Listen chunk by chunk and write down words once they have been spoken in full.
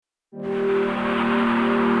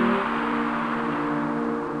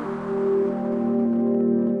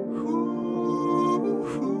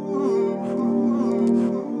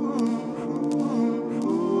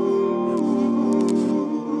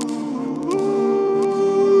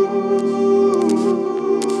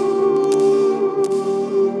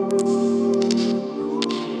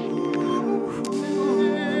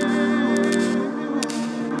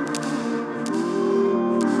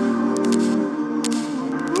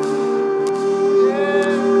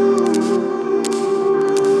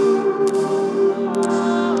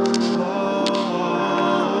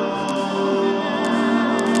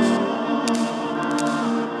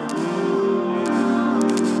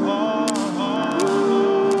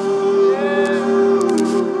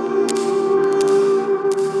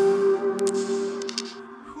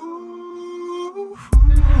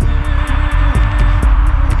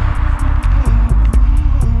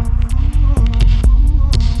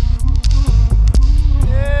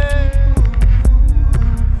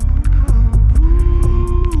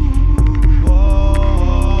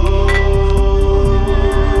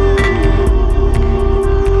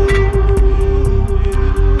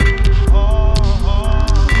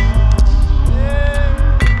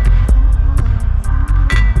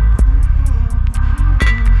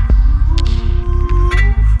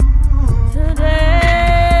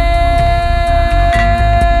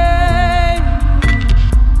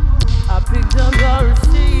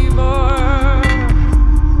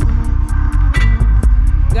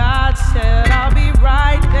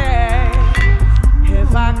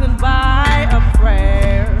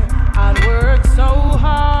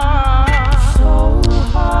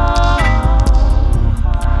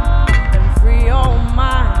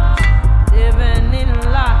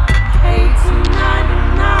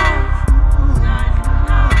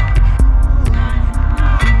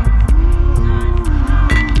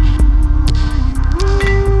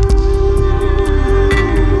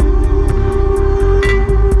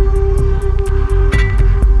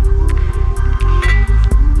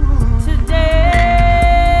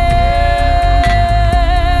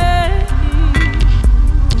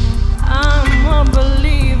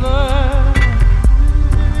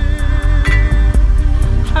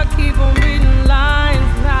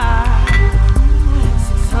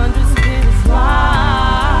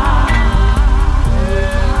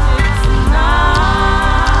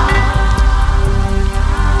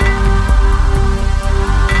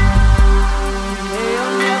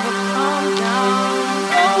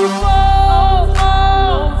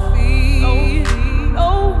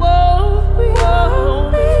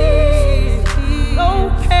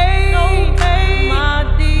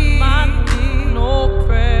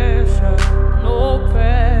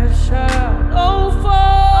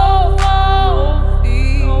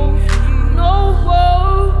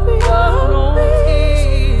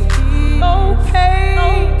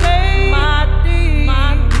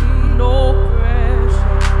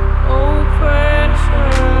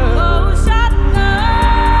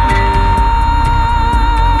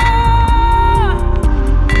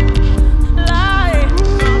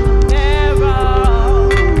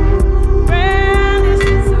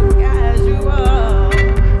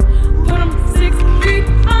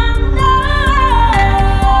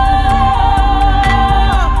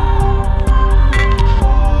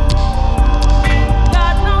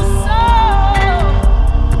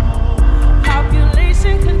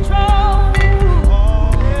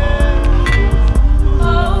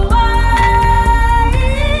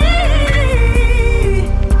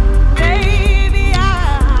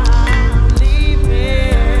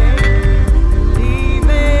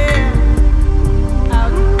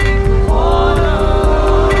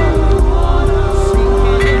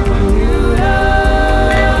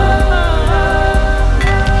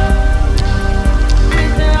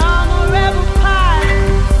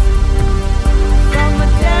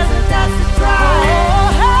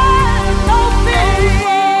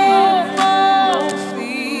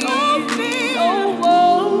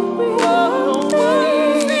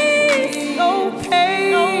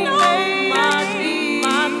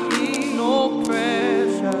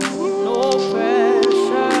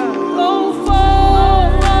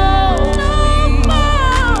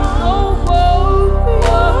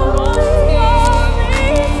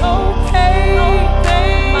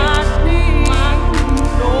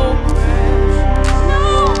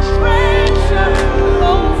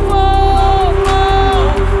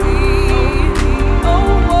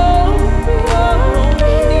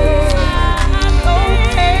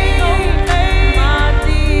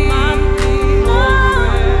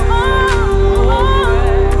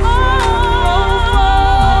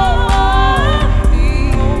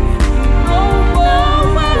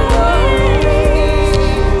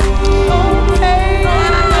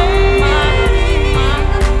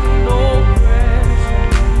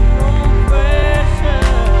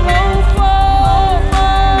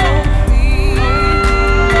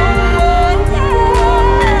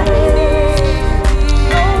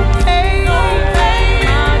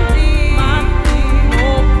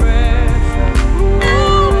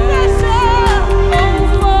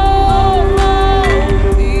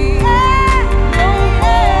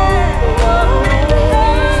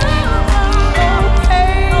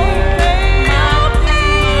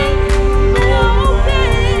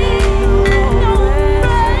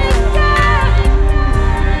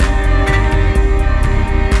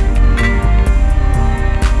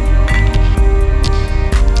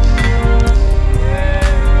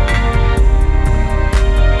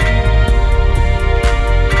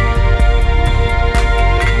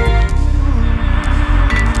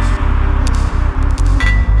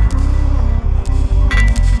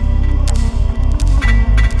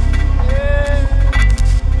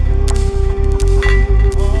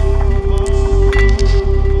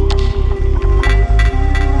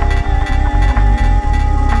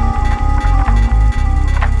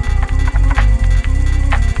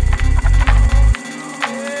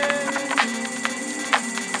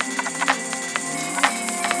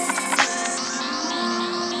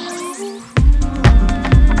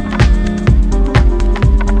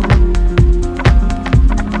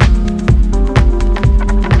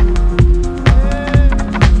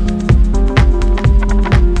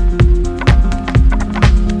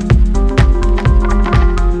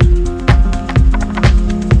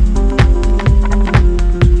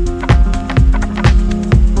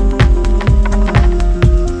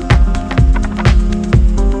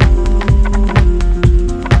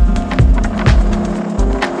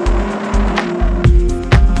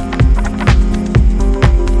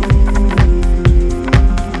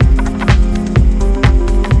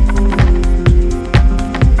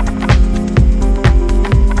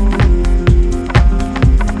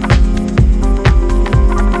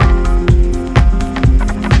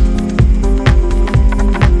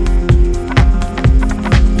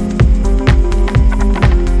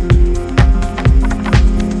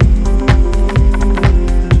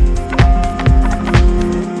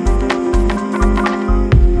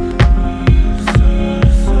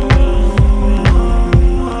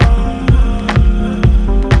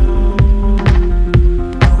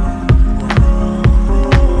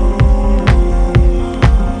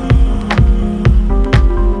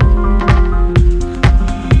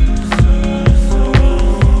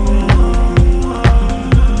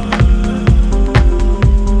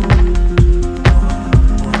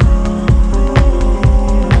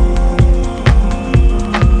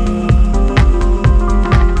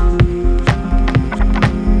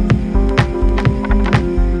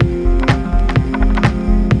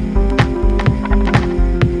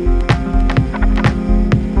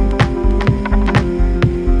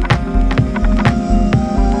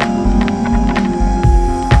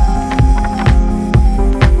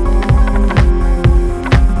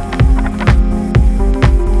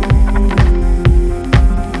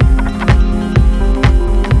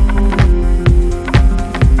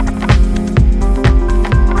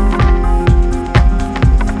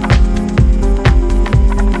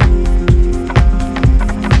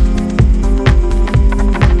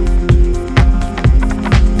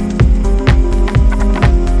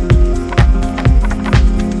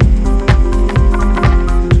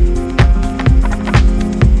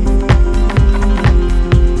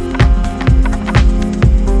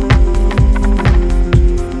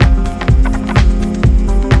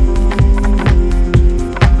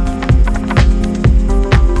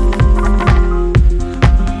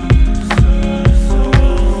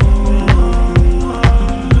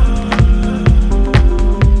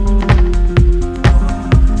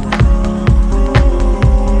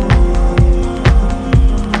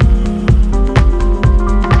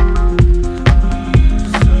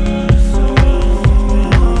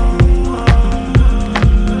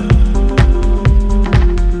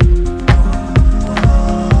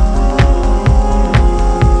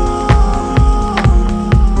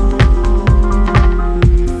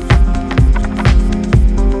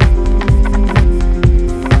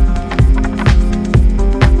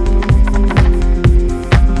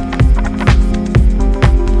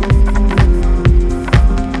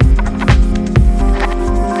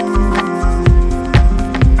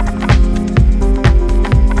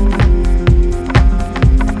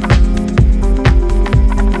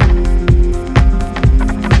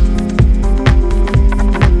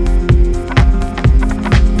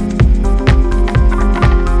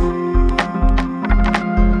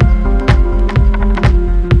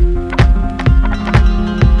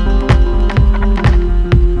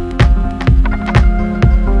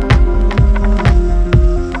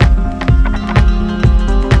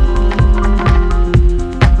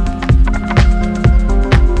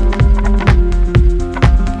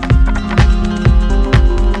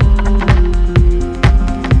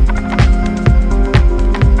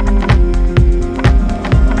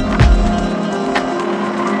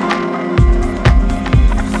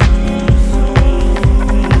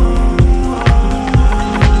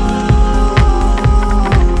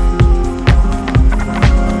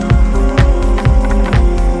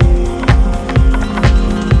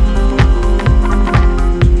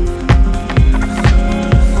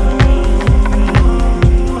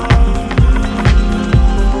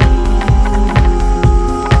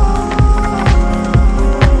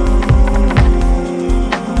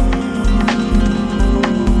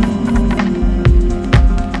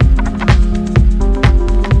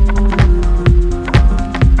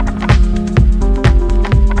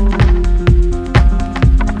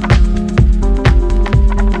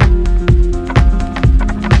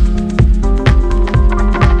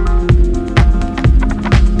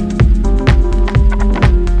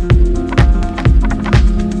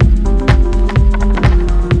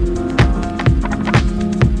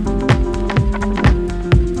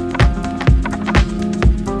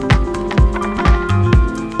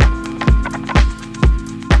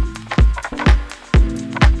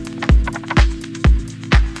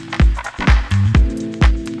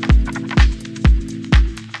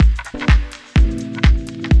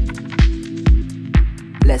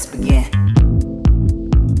let's begin.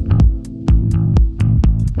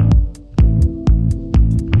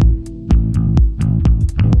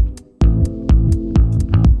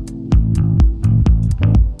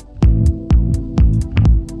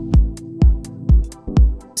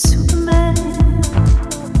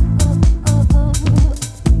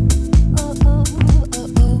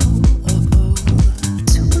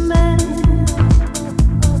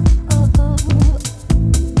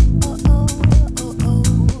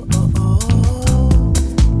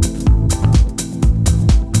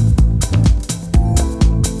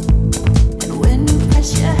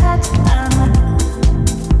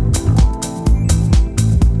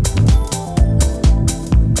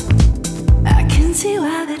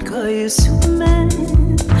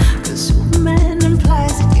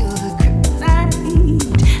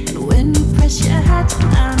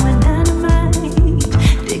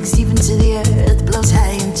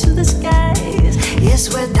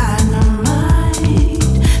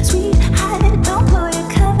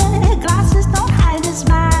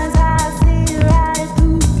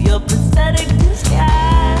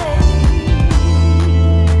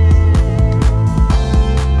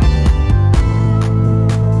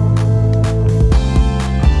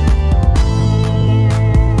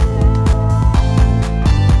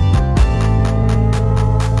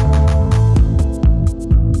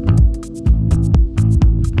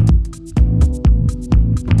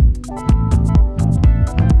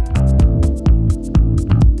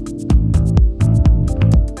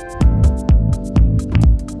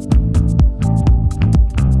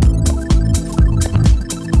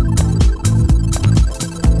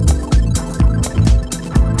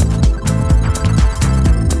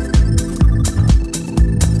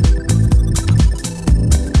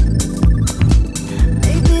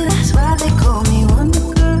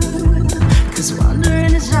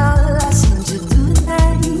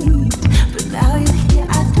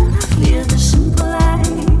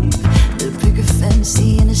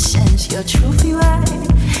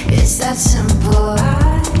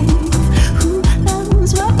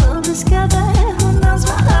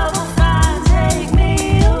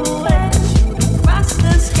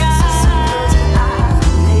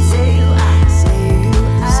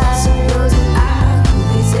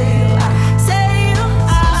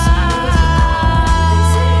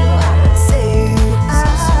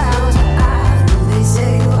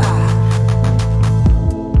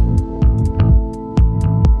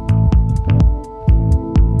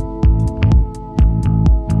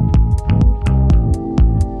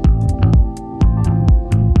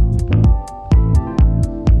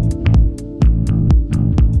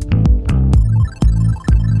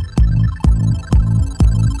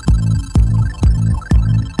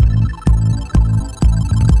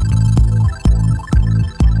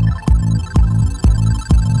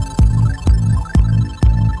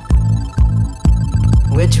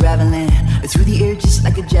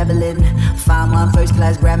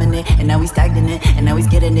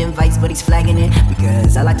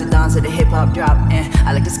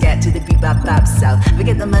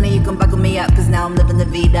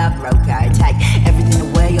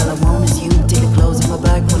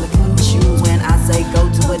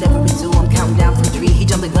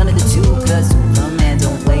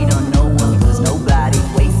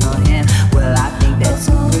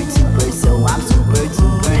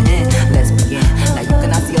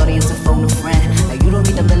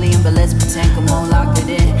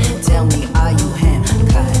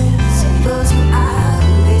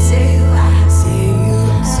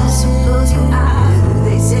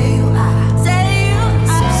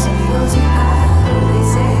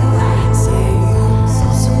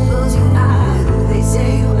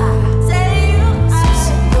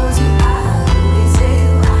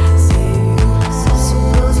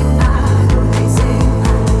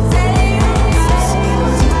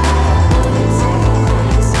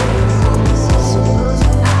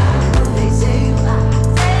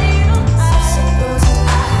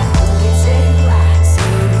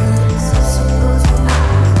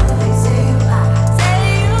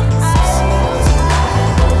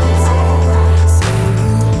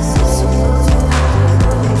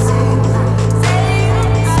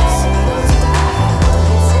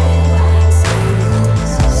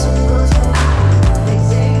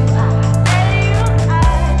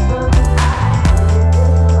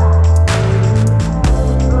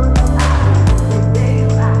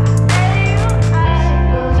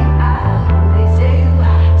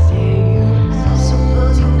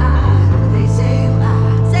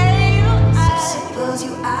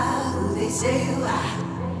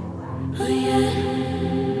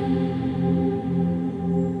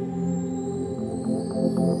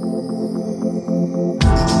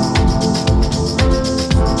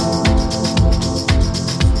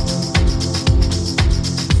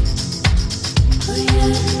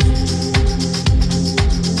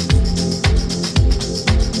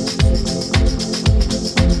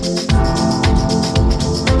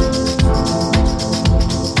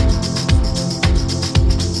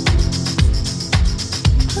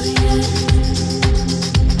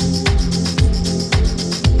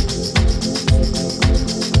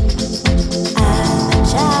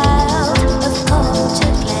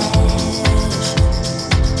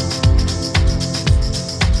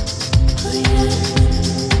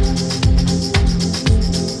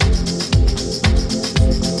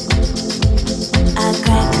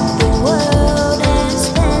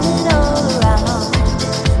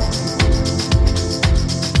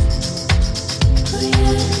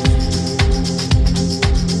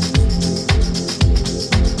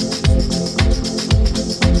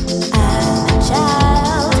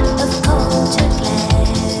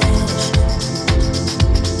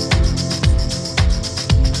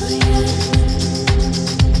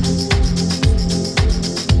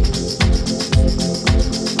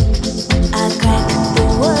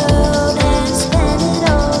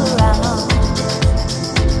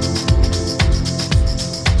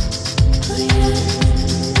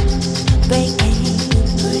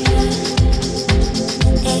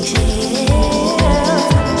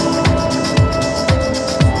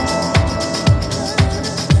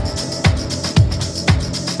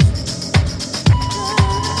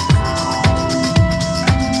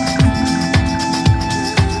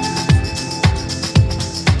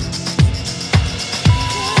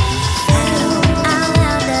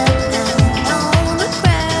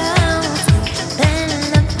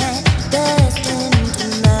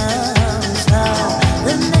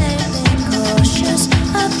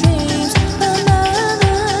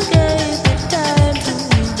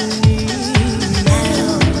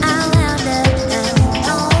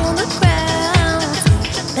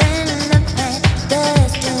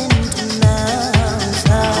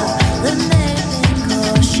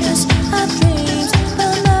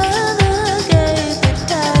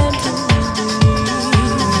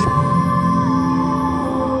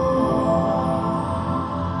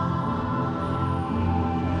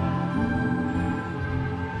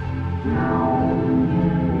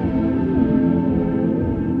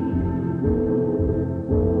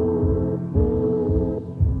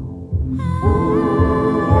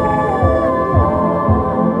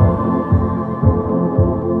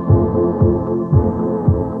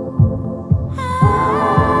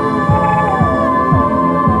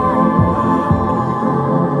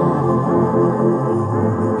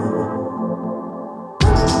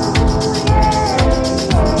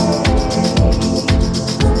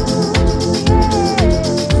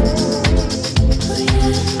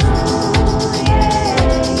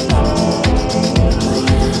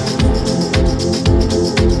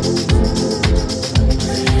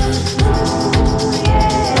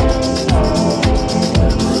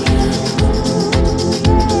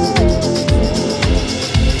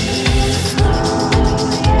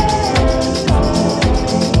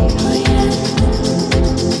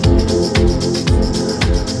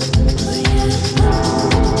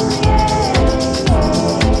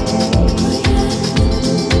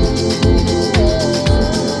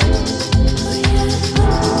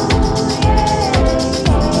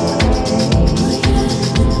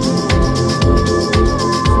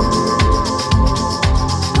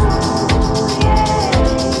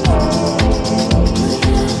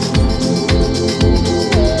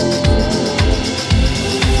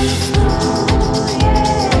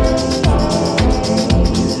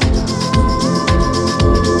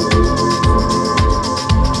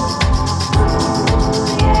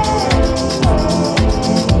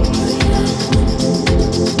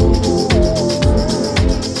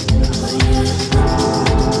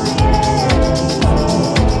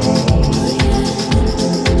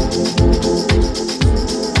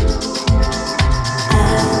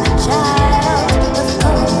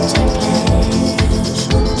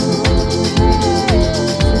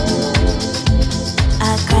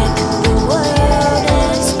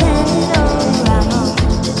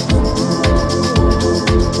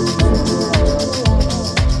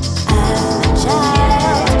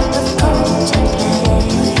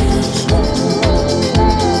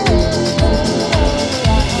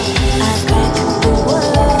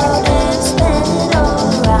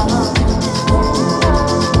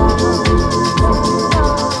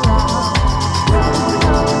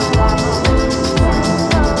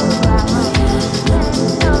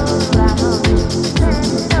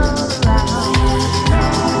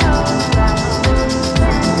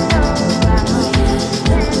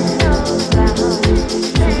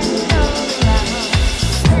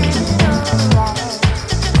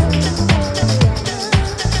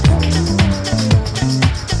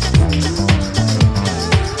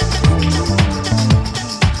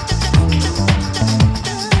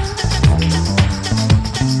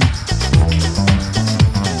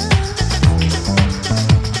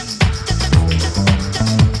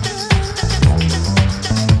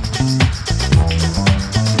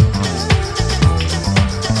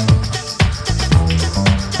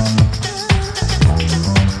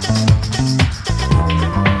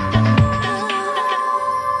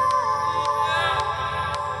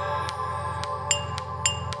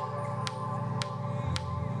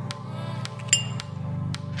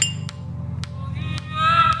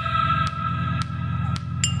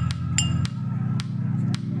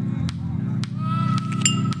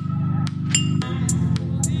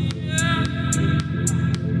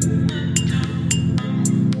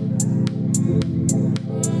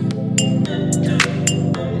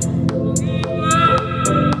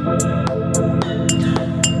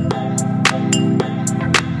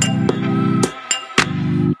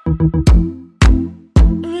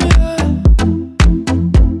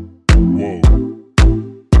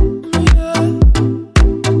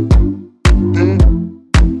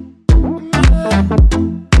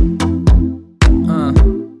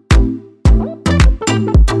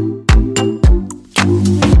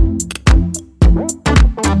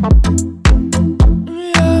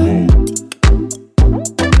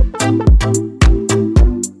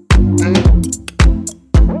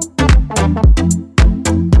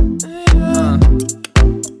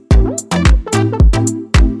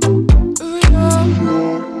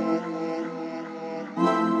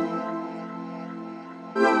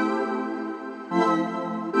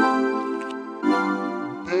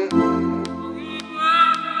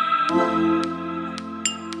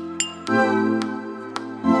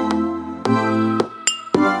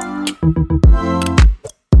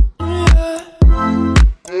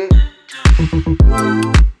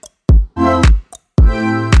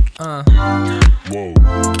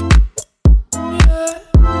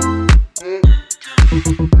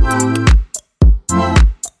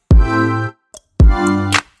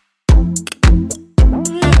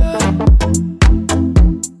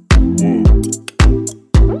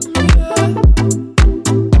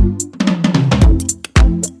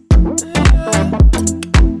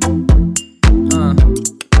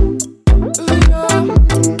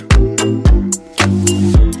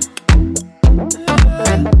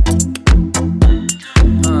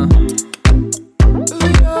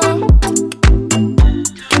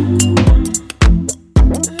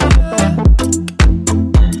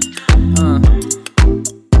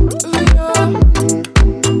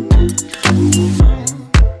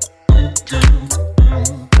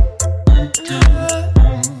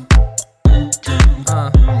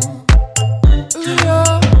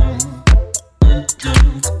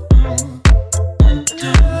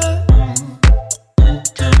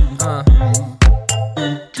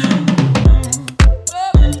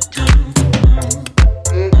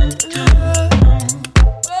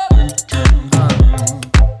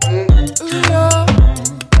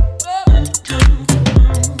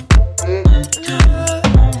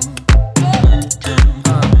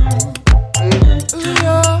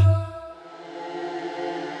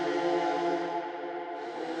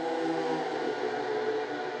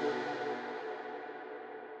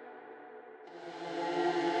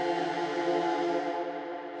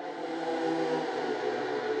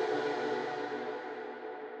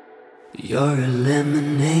 You're a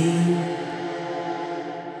lemonade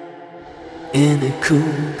in a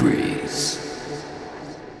cool breeze.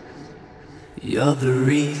 You're the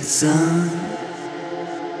reason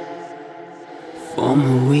for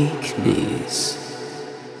my weak knees.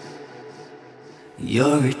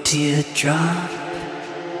 You're a teardrop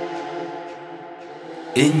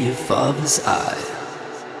in your father's eye.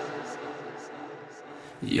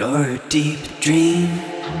 You're a deep dream.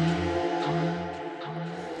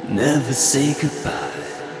 Never say goodbye.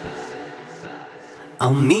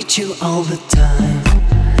 I'll meet you all the time.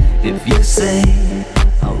 If you say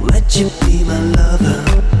I'll let you be my lover,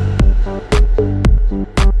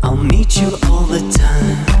 I'll meet you all the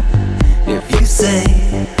time. If you say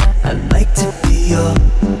I'd like to be your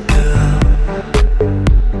girl,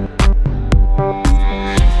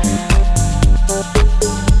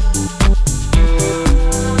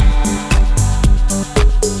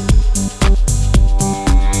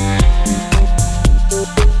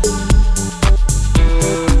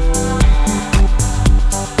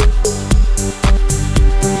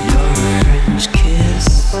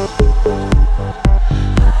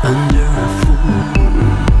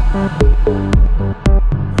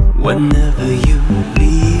 whenever you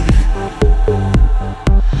leave,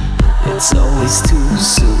 it's always too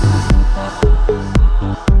soon.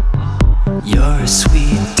 You're a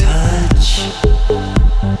sweet touch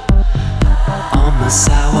on my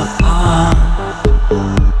sour arm.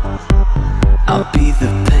 I'll be the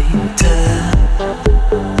painter,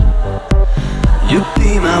 you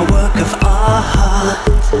be my work of art.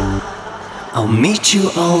 I'll meet you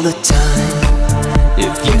all the time.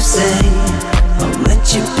 If you say I'll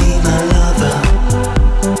let you be my lover,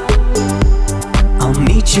 I'll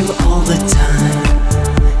meet you all the time.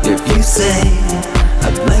 If you say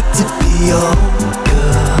I'd like to be your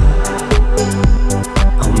girl,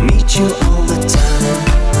 I'll meet you all the time.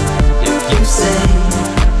 If you say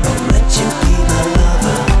I'll let you be my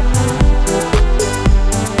lover,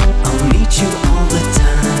 I'll meet you all the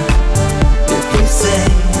time. If you say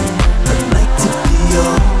I'd like to be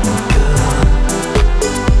your girl,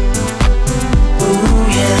 ooh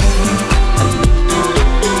yeah,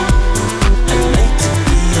 I'd like to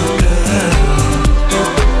be your girl.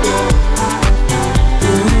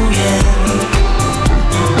 Ooh yeah,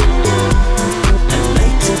 I'd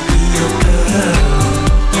like to be your girl. Ooh yeah, I'd like to be your girl.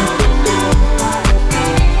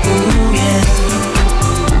 Ooh yeah,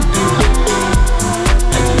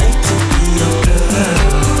 I'd like to be your girl.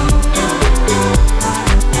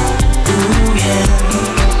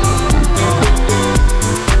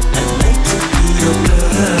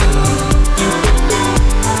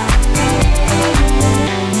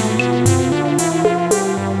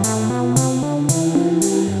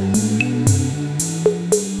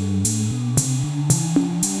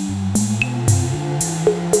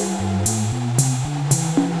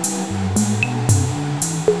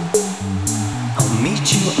 I'll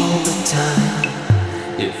meet you all the time.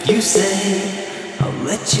 If you say I'll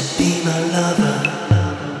let you be my lover,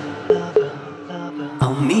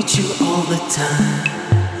 I'll meet you all the time.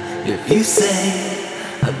 If you say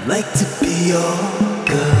I'd like to be your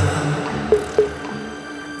girl,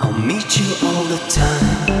 I'll meet you all the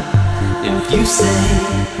time. If you say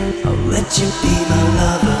I'll let you be my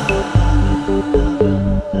lover,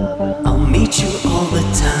 I'll meet you all the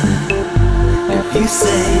time. If you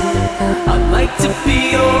say I'd like to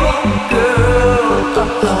be your girl,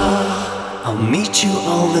 I'll meet you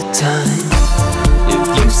all the time. If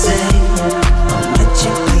you say I'll let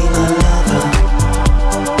you be my lover,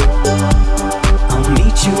 I'll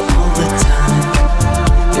meet you all the time.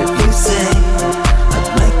 If you say I'd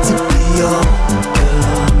like to be your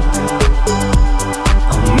girl,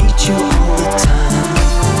 I'll meet you all the time.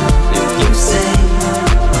 If you say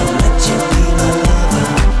I'll let you be my lover,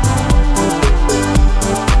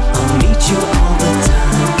 I'll meet you all the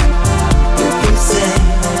time. If you say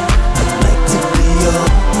I'd like to be your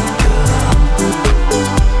girl,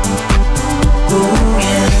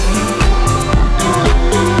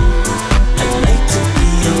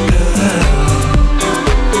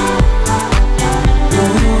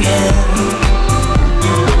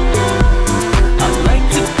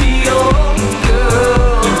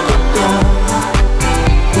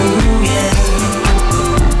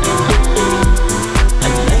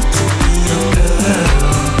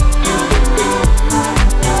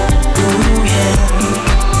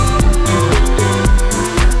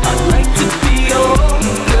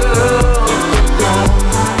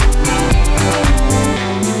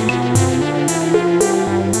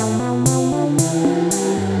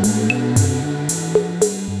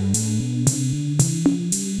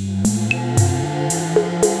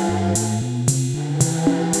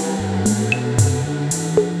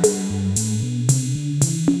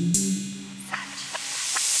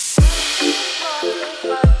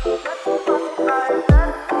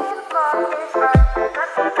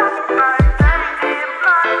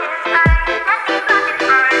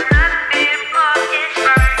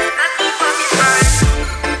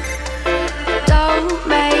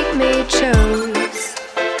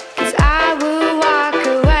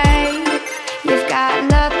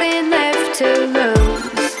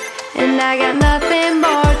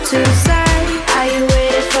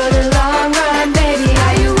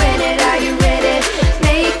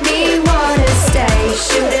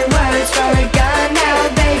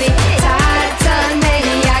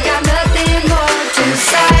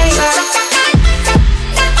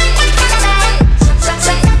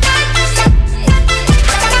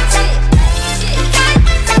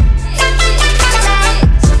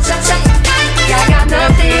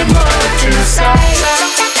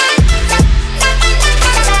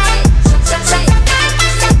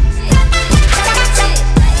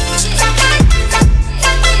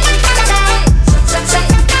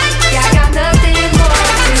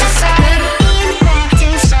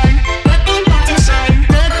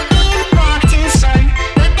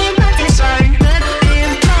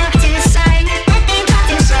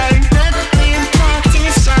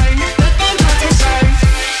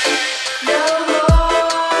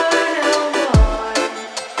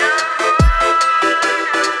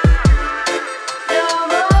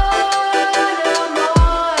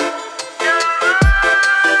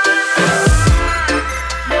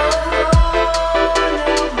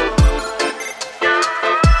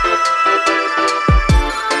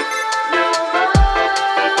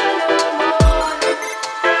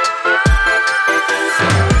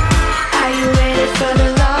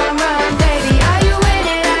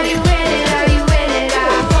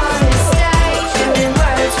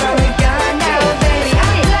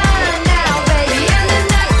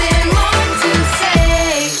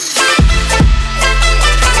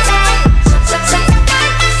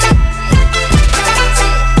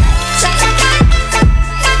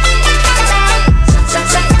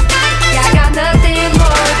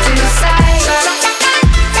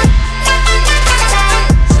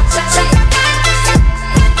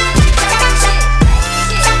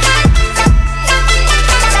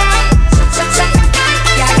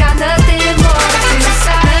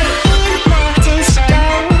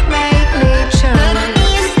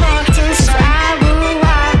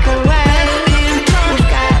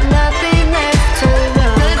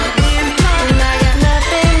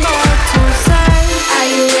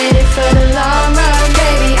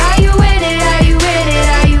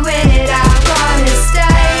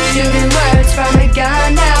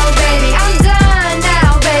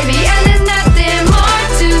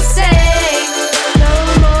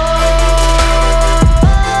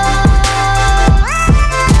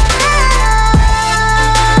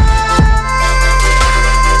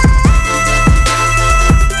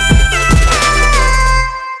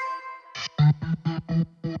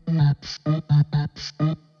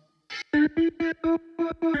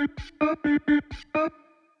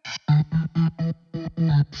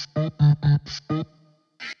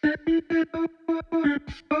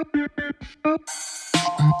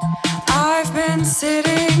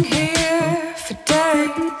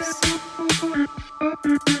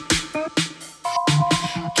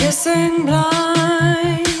 Kissing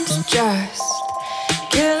blind, just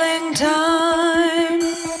killing time.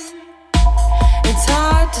 It's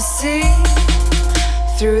hard to see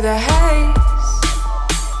through the haze.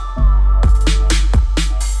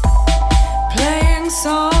 Playing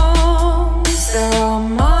songs, they're all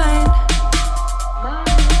mine.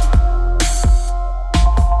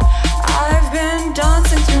 I've been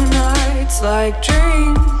dancing through nights like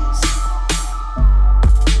dreams.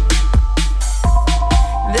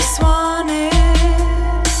 This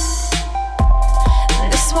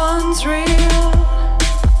one's real.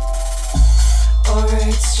 Or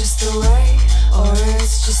it's just the way, or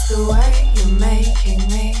it's just the way you're making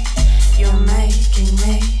me,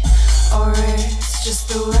 or it's just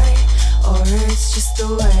the way, or it's just the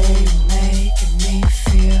way you're making me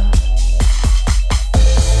feel.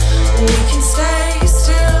 We can stay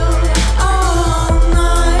still all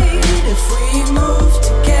night if we move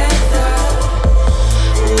together.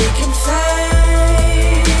 We can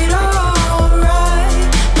fade alright,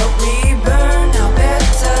 but we burn out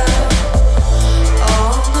better.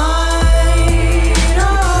 All night,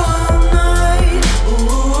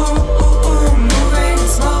 ooh, moving in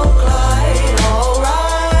smoke light.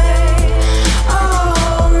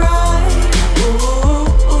 Alright, ooh,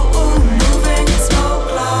 moving in smoke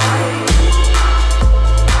light.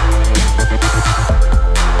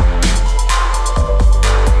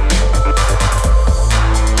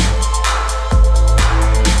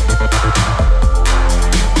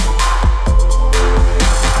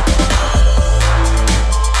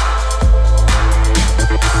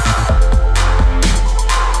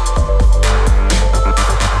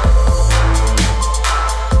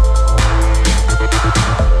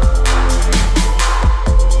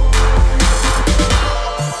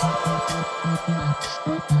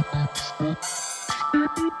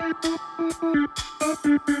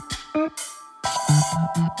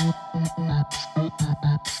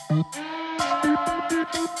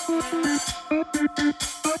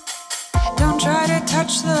 Don't try to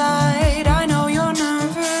touch the light, I know you're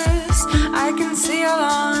nervous. I can see your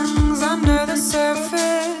lungs under the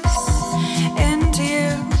surface. Into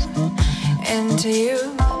you, into you,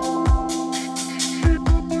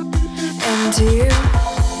 into you.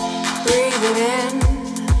 Breathe it in,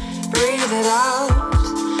 breathe it out.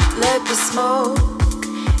 Let the smoke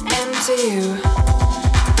into you.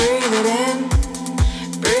 Breathe it in,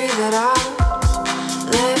 breathe it out.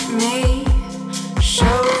 Let me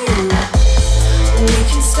show you. We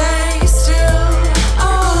can stay still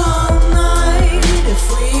all night if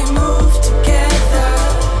we move together.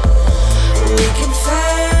 We can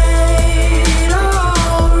fade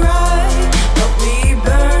alright, but we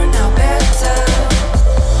burn out better.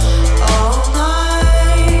 All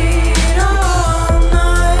night,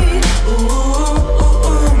 ooh,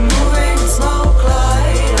 moving in smoke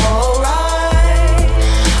light. Alright,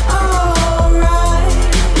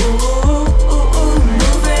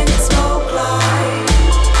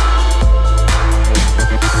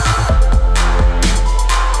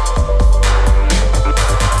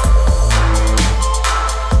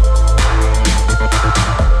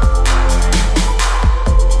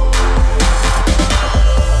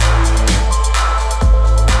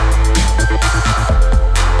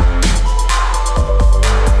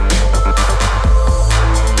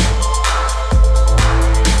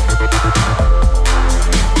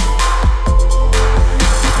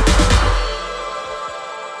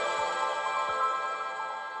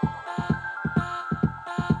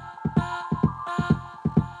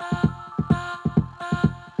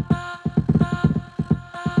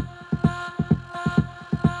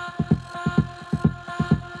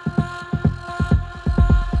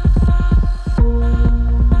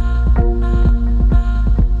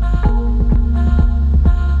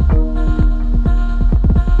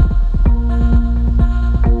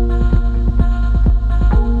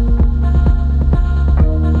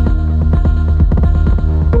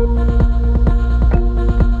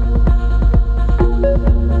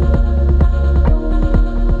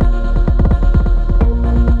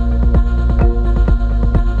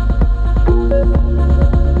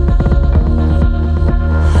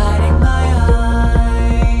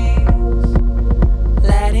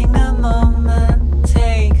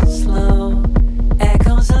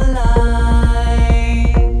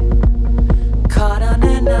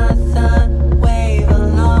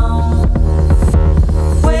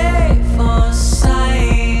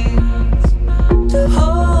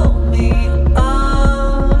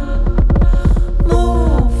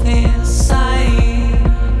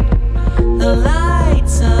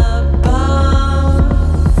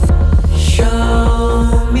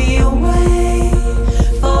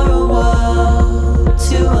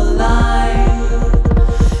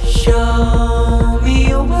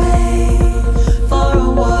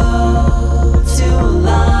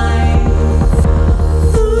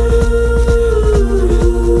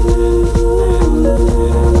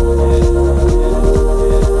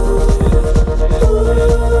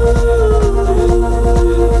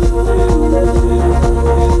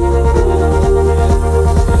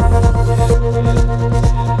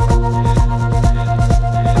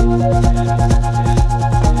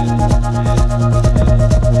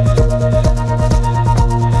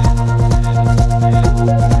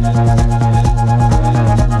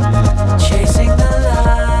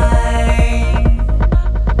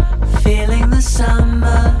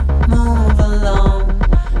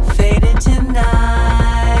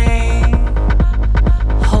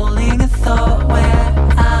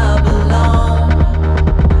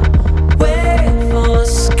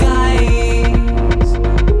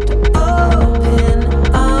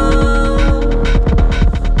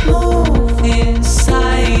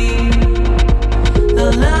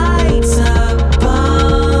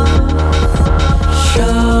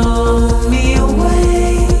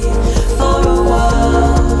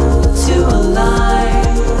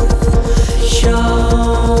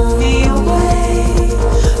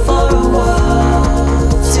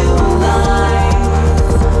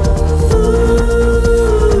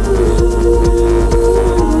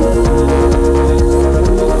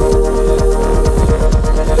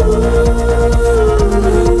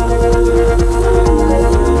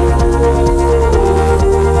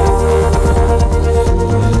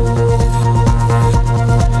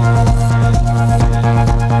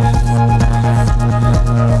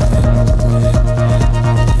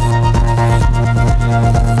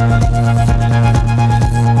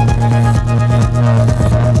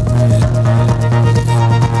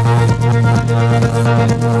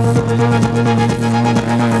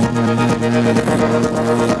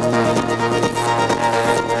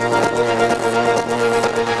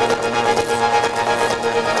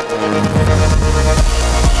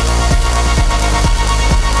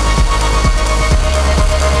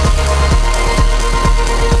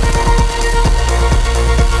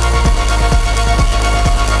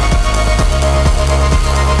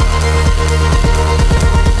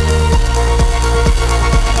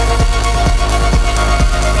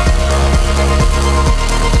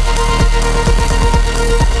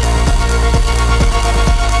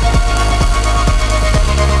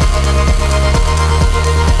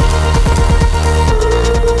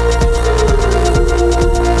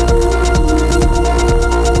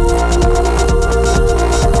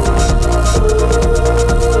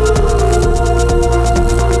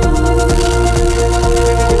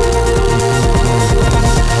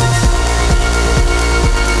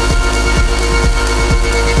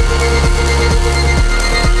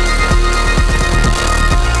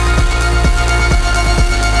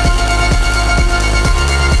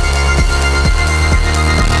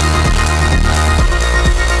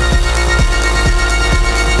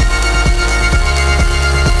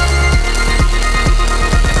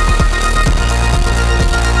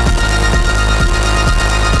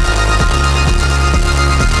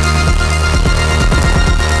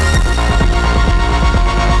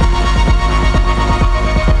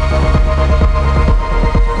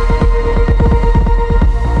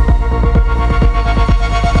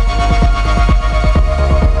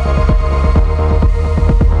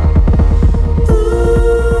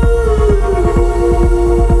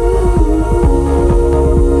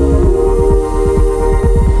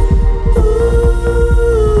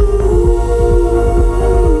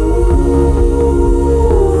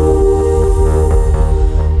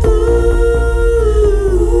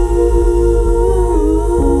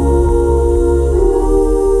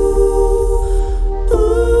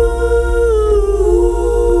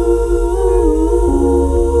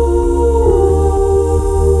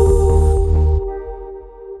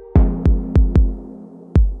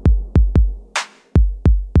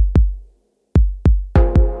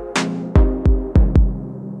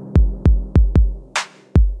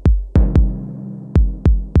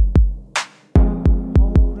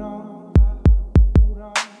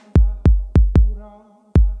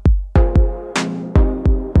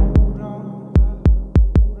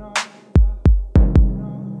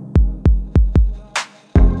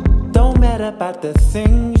 about the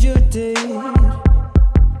things you did.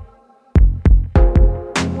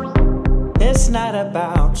 It's not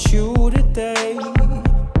about you today.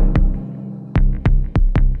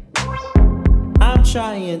 I'm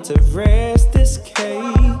trying to rest this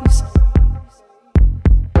case.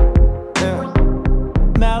 Yeah.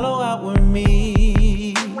 Mellow out with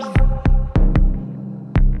me.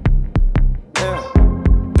 Yeah.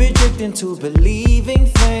 Be tricked into believing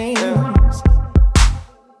things.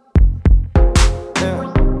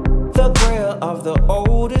 Yeah. The grail of the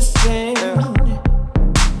oldest thing.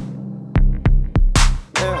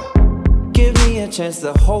 Yeah. Give me a chance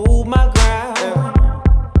to hold my ground.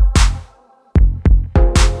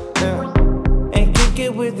 And kick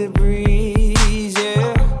it with the breeze,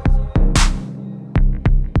 yeah.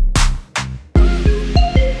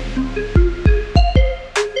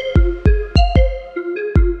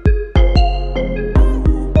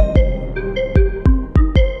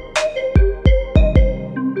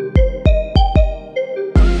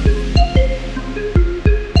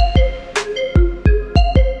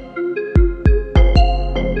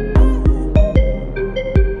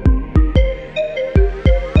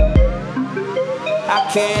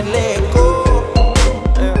 I can't let go.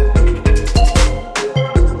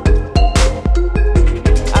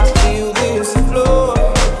 I feel this flow.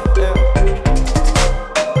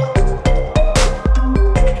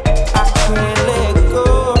 I can't let go.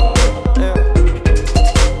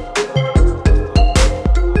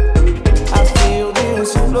 I feel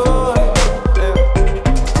this flow.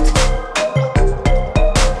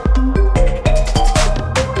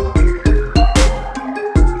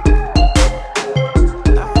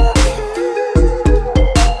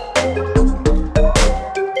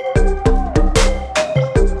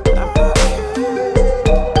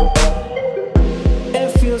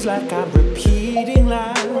 Like I'm repeating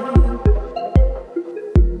lines.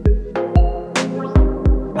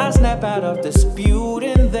 I snap out of dispute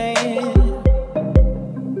and then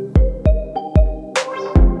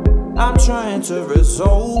I'm trying to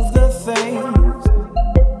resolve the things,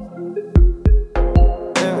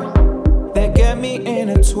 yeah, that get me in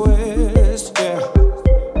a twist, yeah.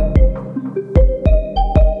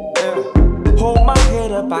 Yeah. Hold my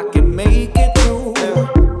head up, I can make it through, yeah.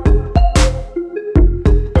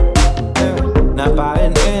 Not by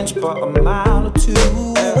an inch, but a mile or two.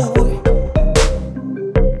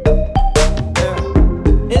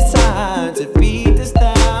 It's time to beat this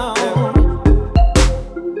down.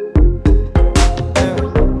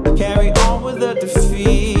 Carry on with the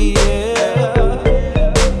defeat.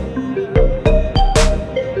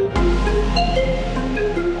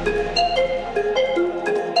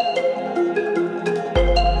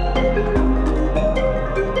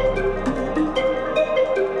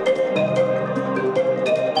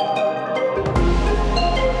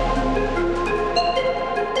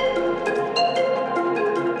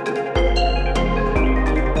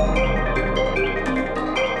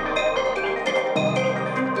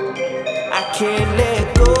 I can't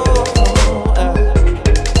let go.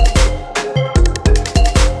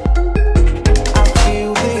 I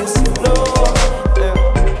feel this flow.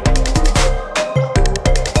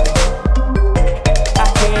 I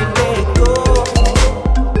can't let go.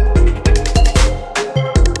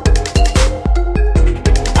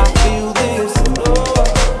 I feel this flow.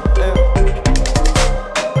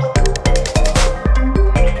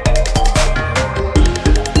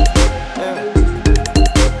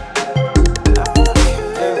 I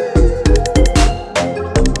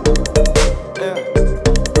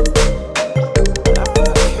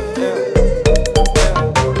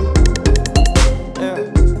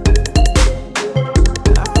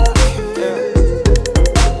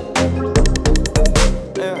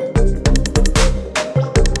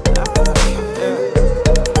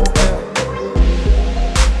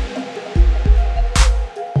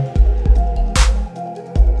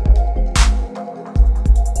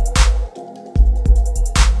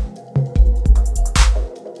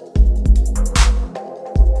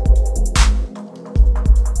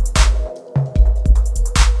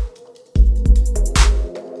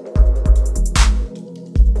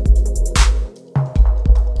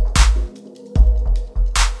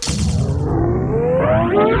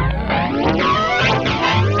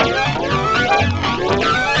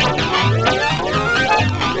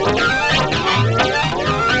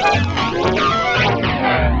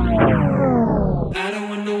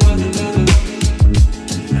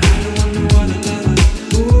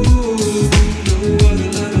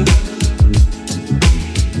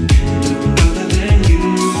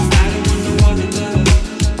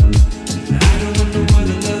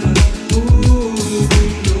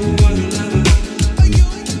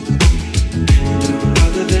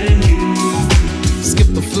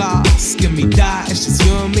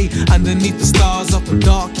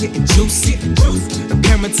getting juicy. The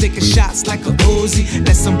camera taking shots like a Uzi.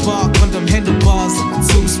 Let's embark on them handlebars like a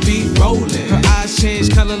two-speed rolling. Her eyes change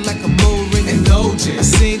color like a moon ring indulgent. I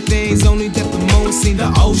seen things only that the moon seen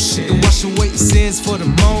the ocean. To wash away sins for the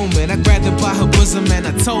moment. I grabbed her by her bosom and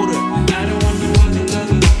I told her, I don't want no other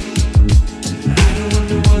lover. I don't want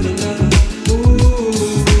no other lover. Ooh,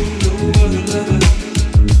 no other lover.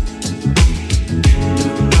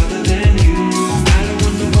 No other than you. I don't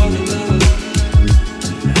want no other lover.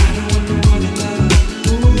 I don't want no other lover.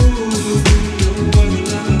 Ooh, no other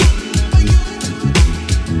lover.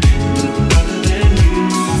 No other than you.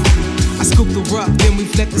 I scooped her up, then we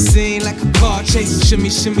fled the scene like a car chase. Shimmy,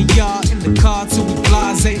 shimmy, y'all in the car till we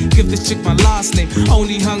blase. Give this chick my last name.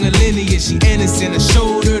 Only hung a lineage, she innocent. I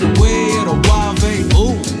showed her the way of the wave.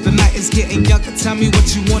 Ooh, the night is getting younger. Tell me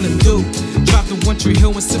what you wanna do. Drop the One Tree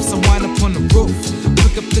Hill and sip some wine up on the roof.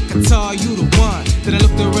 Pick up the guitar, you the one. Then I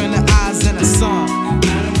looked her in the eyes and I saw. I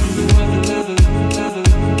don't want no other lover.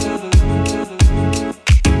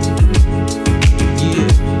 Yeah.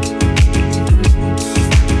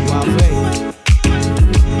 Wave.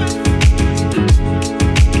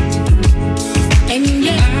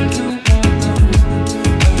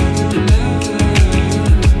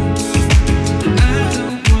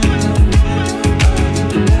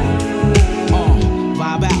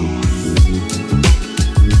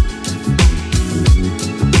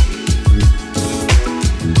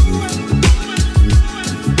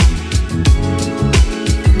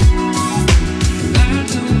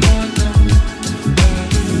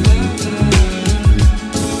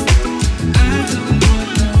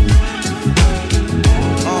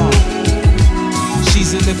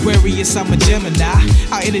 Aquarius, I'm a Gemini.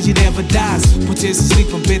 Our energy never dies. Put this to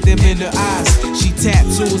sleep and bid them in her eyes. She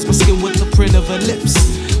tattoos my skin with the print of her lips.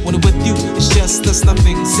 When I'm with you, it's just us,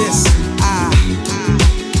 nothing exists. I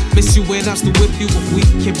miss you when I'm still with you. If we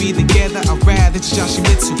can be together, I'd rather just you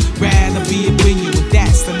with you. Rather be a when you, and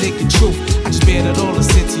that's the naked truth. I just bear it all and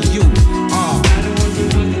send to you. I don't want no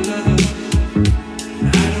other lover.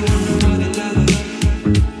 I don't want no other lover. No other lover.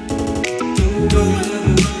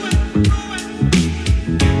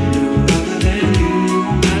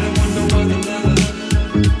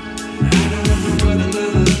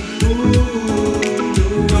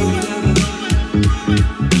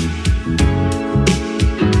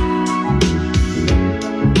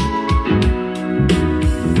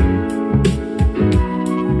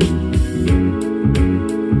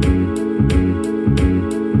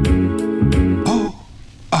 Oh,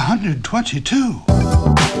 122.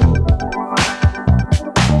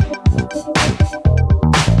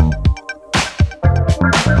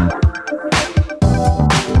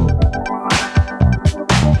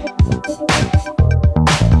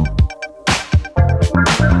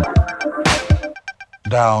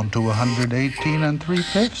 Down to 118 and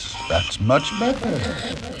 3/5. That's much better.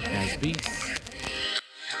 That's beats.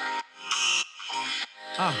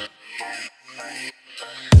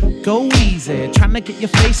 Go easy, tryna get your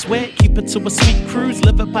face wet. Keep it to a sweet cruise,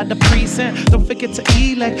 live it by the present. Don't forget to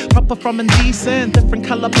elect, proper from indecent. Different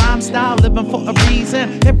color rhyme style, living for a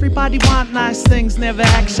reason. Everybody want nice things, never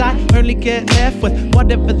act shy. Only get left with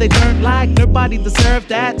whatever they don't like. Nobody deserve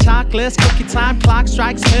that. Chocolates, cookie time, clock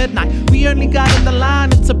strikes midnight. We only got in the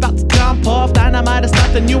line, it's about to jump off. Dynamite is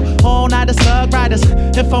nothing new, all night is slug riders.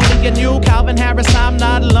 If only you knew, Calvin Harris, I'm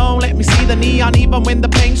not alone. Let me see the neon even when the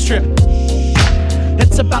paint strip.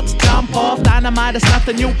 It's about to jump off, dynamite is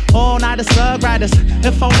nothing new. All night is slug riders.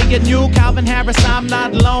 If only you knew, Calvin Harris, I'm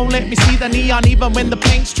not alone. Let me see the neon even when the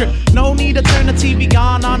paint strip. No need to turn the TV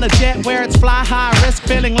on a jet where it's fly high risk.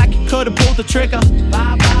 Feeling like you could've pulled the trigger.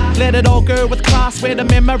 Bye bye. Let it all go with class where the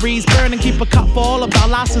memories burn. And keep a cup for all of our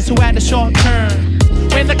losses who had a short turn.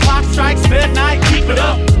 When the clock strikes midnight, keep it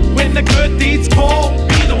up. When the good deeds call,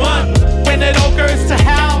 be the one. When it all goes to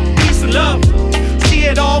hell, peace and love. See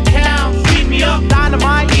it all count. Beat me up,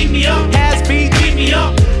 dynamite, beat me up. Has beat, beat me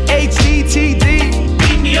up. HDTD,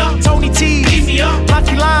 beat me up. Tony T, beat me up.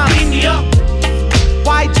 Lucky Lines, beat me up.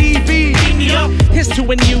 YGV, beat me up. Here's to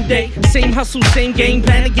a new day. Same hustle, same game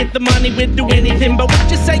plan to get the money. We'll do anything, but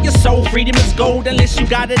what you say your soul freedom is gold. Unless you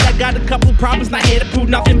got it, I got a couple problems. Not here to prove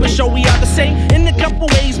nothing, but show we are the same. In a couple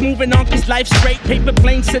ways, moving on, cause life's great. Paper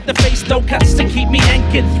planes set the face, low cuts to keep me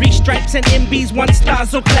anchored. 3 stripes and MBs, 1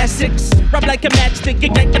 stars or classics. Rub like a matchstick,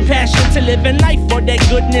 ignite the passion to live in life for that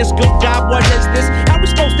goodness. Good God, what is this? How we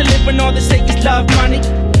supposed to live when all they say is love money?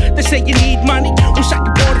 They say you need money. Wish I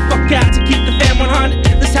could go the fuck out to keep the fam 100.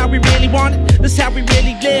 This how we really want it. This how we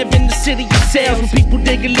really live in the city.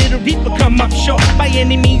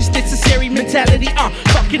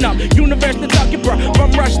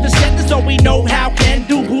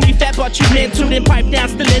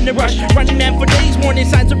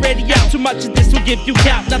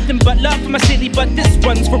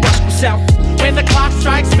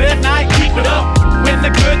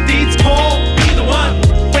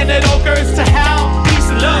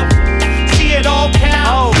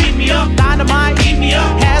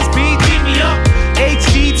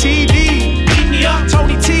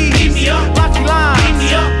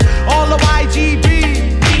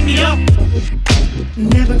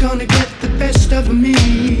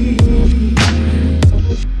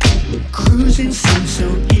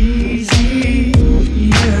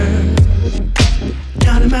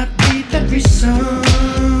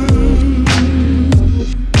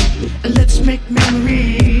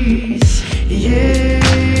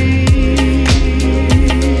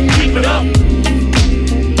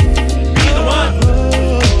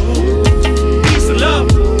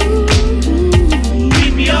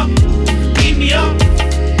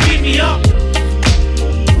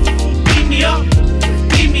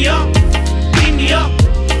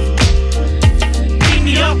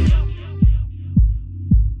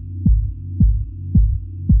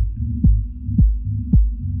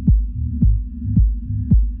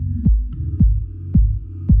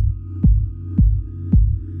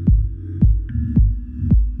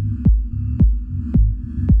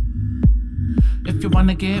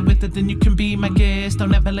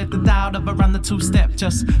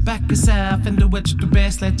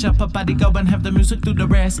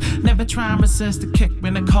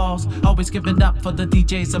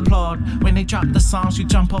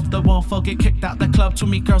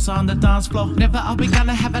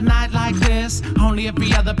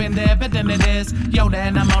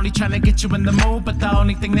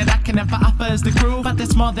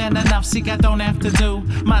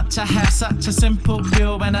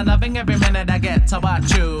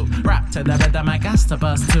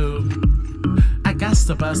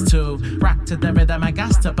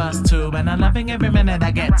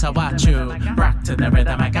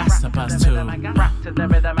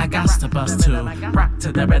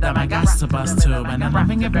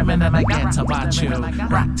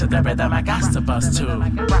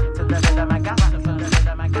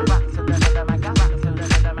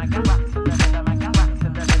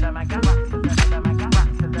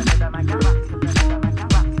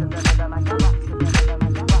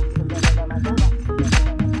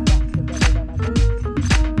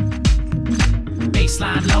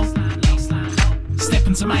 Baseline low, step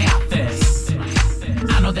into my office.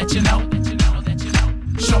 I know that you know,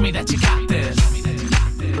 show me that you got this.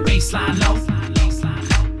 Baseline low,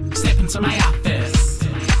 step into my office.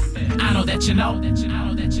 I know that you know,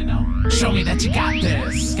 show me that you got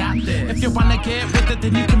this. If you wanna get with it,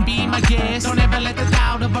 then you can be my guest. Don't ever let the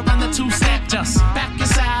doubt overrun the two-step. Just back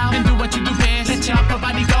yourself and do what you do best. Let your upper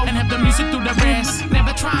body go and have the music through the rest.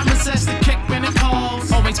 Never try and resist the kick when it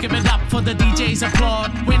calls. Always give it up for the DJs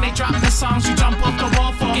applaud. When they drop the songs, you jump off the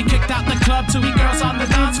wall for. Get kicked out the club to we girls on the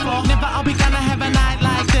dance floor. Never are we gonna have a night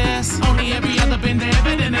like this. Only every other been there,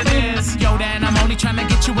 but then it is. Yo, Dan, I'm only trying to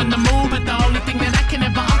get you in the mood. But the only thing that I can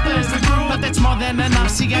ever offer is the groove. But that's more than enough,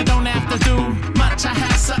 see, I don't have to do much. I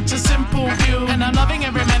have such a simple view. And I'm loving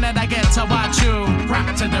every minute I get to watch you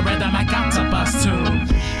rock to the rhythm I got to bust to.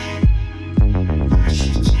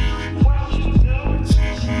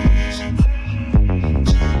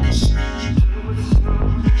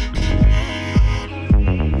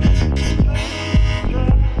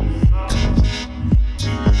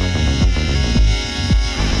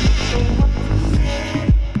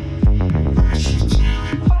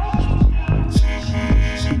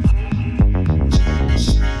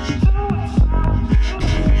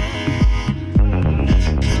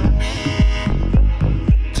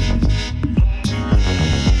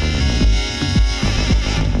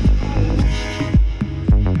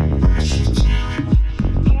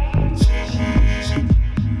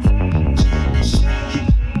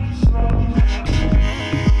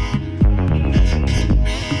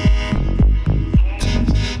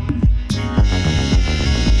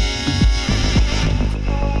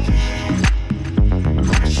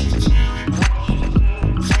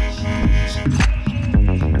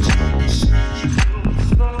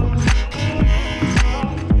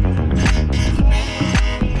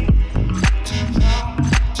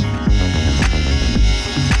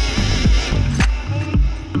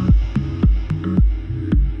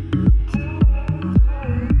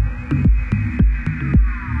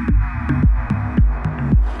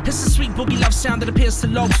 love sound that appears to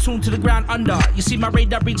low, tuned to the ground under. You see my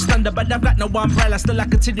radar reach thunder, but I've got no umbrella. Still I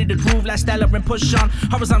continue to groove like Stellar and push on.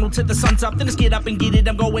 Horizontal till the sun's up, then let's get up and get it.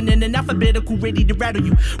 I'm going in and alphabetical, ready to rattle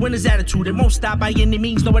you. Winner's attitude, it won't stop by any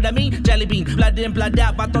means, know what I mean? Jelly bean, blood in, blood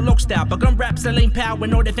out, Vato loc style. But gun raps, that ain't power,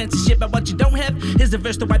 no defensive shit. But what you don't have, here's the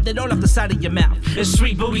verse to wipe that all off the side of your mouth. It's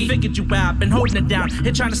sweet, but we figured you out, been holding it down.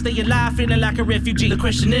 Here trying to stay alive, feeling like a refugee. The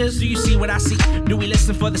question is, do you see what I see? Do we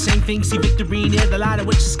listen for the same thing? See victory near the light of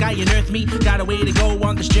which the sky and earth meet. Got a way to go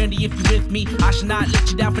on this journey if you with me. I should not let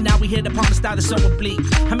you down, for now we hit upon the style that's so oblique.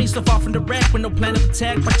 I mean, so far from the wreck with no plan of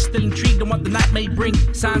attack, but you're still intrigued on what the night may bring.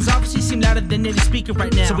 Signs obviously seem louder than any speaker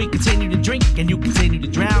right now, so we continue to drink and you continue to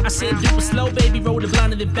drown. I said do it slow, baby, roll the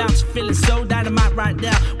blunt and then bounce. Feeling so dynamite right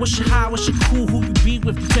now. What's your high, what's your cool, who you be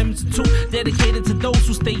with, determined to two. Dedicated to those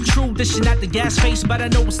who stay true, dishing out the gas face, but I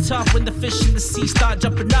know it's tough when the fish in the sea start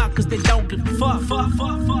jumping up, cause they don't give a fuck.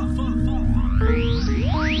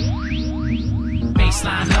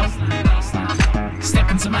 Baseline low, step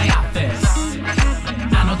into my office.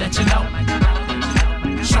 I know that you know,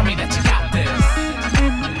 show me that you got this.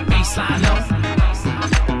 Baseline low,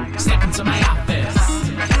 step into my office.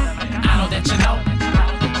 I know that you know,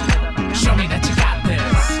 show me that you got this.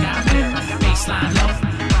 Baseline low,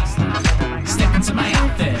 step into my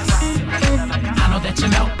office. I know that you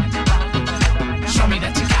know, show me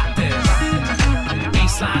that you got this.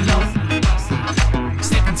 Baseline low,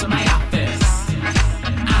 step into my office.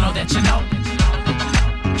 I know that you know,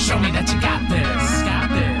 show me that you got this. Got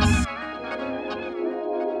this.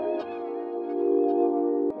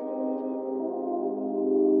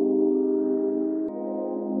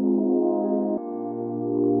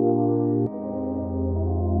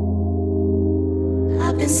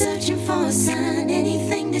 I've been searching for a sign,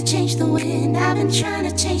 anything to change the wind. I've been trying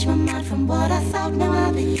to change my mind from what I thought, now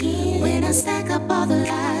I begin. When I stack up all the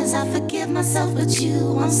lies, I forgive myself, but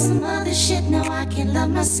you want some other shit. Now I can't love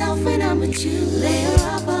myself when I'm with you. Layer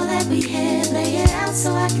up all that we had, lay it out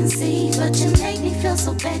so I can see. But you make me feel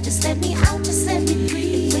so bad, just let me out, just let me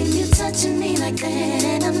breathe. When you're touching me like that,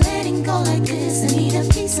 and I'm letting go like this, I need a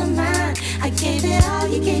peace of mind. I gave it all,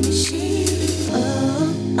 you gave me shit.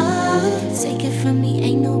 Oh, oh, take it from me,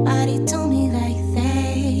 ain't nobody told me like that.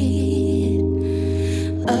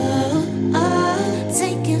 Oh, oh,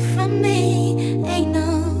 take it from me, ain't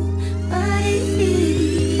nobody.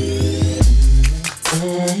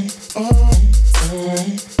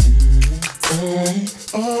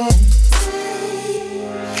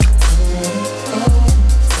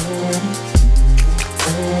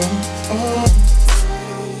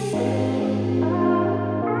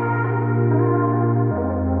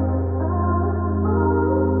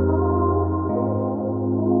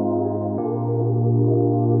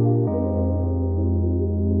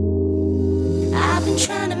 I've been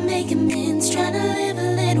trying to make amends, trying to live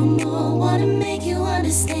a little more. Wanna make you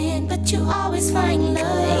understand, but you always find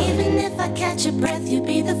love. Even if I catch your breath, you'd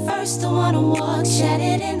be the first to wanna walk.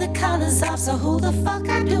 Shattered in the colors off, so who the fuck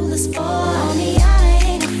I do this for? Call me out, I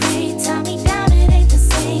ain't afraid. Tie me down, it ain't the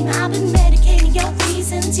same. I've been medicating your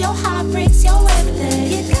reasons, your heartbreaks, your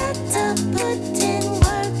everything. You got to put in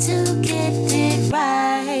work to get it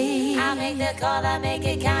right. I make the call, I make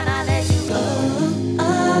it count, I let you go.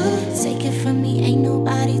 Oh, take it from me, ain't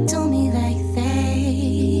nobody told me like that.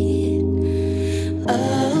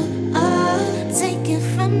 Oh, oh, take it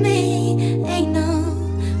from me, ain't nobody.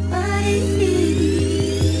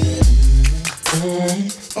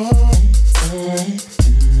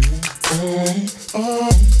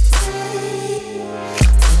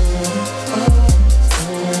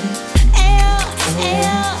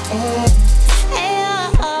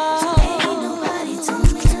 Ain't nobody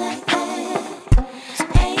told me like that.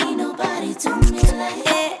 Ain't nobody told me like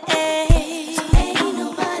that. Ain't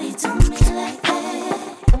nobody told me like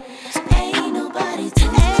that.